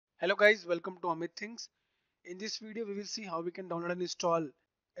Hello guys, welcome to Amit Things. In this video, we will see how we can download and install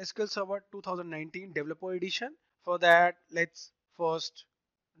SQL Server 2019 Developer Edition. For that, let's first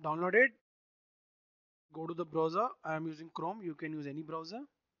download it. Go to the browser. I am using Chrome. You can use any browser.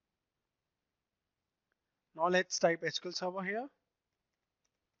 Now let's type SQL Server here.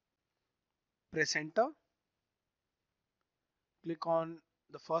 Press enter. Click on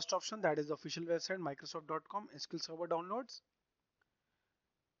the first option, that is the official website microsoft.com SQL Server downloads.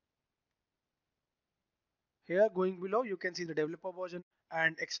 Here, going below, you can see the developer version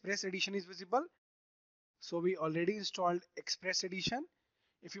and Express Edition is visible. So we already installed Express Edition.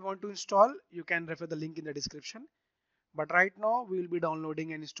 If you want to install, you can refer the link in the description. But right now we will be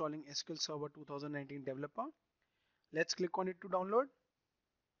downloading and installing SQL Server 2019 Developer. Let's click on it to download.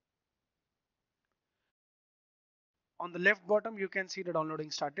 On the left bottom, you can see the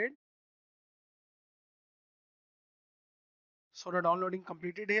downloading started. So the downloading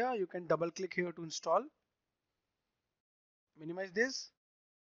completed here. You can double click here to install. Minimize this.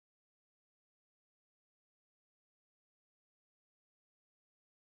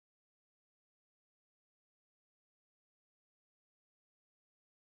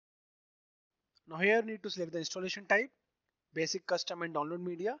 Now here you need to select the installation type, basic, custom and download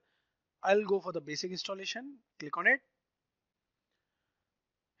media. I'll go for the basic installation. Click on it.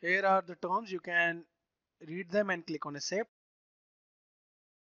 Here are the terms. You can read them and click on accept.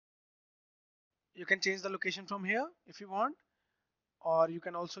 You can change the location from here if you want, or you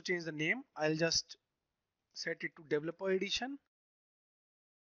can also change the name. I'll just set it to Developer Edition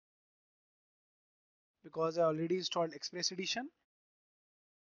because I already installed Express Edition.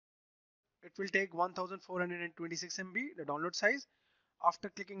 It will take 1426 MB, the download size. After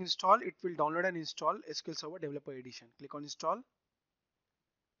clicking install, it will download and install SQL Server Developer Edition. Click on install.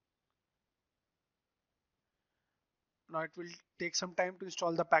 Now it will take some time to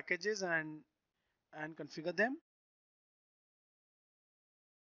install the packages and configure them.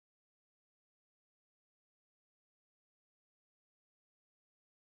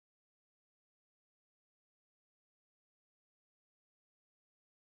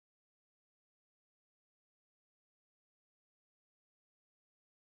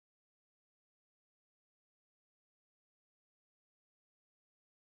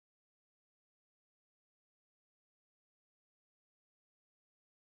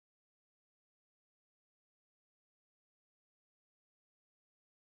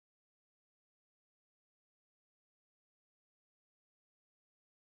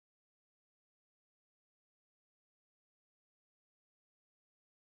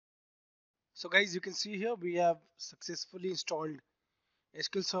 So guys, you can see here we have successfully installed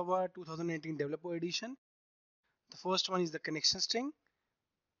SQL Server 2019 Developer Edition. The first one is the connection string.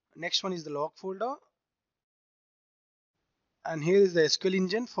 Next one is the log folder. And here is the SQL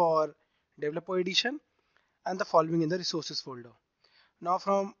engine for Developer Edition, and the following in the resources folder. Now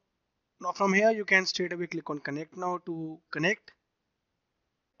from here you can straight away click on connect now to connect.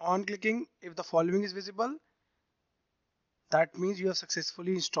 On clicking, if the following is visible, that means you have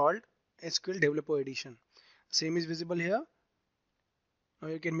successfully installed SQL Developer Edition. Same is visible here. Now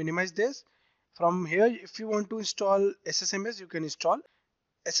you can minimize this. From here, if you want to install SSMS, you can install.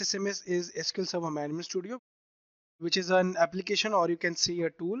 SSMS is SQL Server Management Studio, which is an application, or you can see a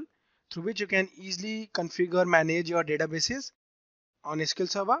tool through which you can easily configure, manage your databases on SQL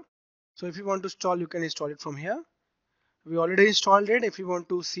Server. So if you want to install, you can install it from here. We already installed it. If you want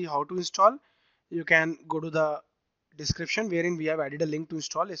to see how to install, you can go to the description wherein we have added a link to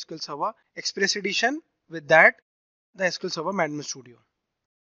install SQL Server Express Edition, with that the SQL Server Management Studio.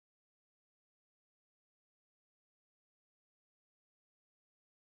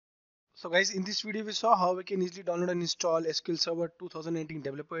 So guys, in this video we saw how we can easily download and install SQL Server 2019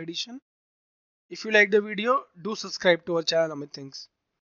 Developer Edition. If you like the video, do subscribe to our channel Amit Things.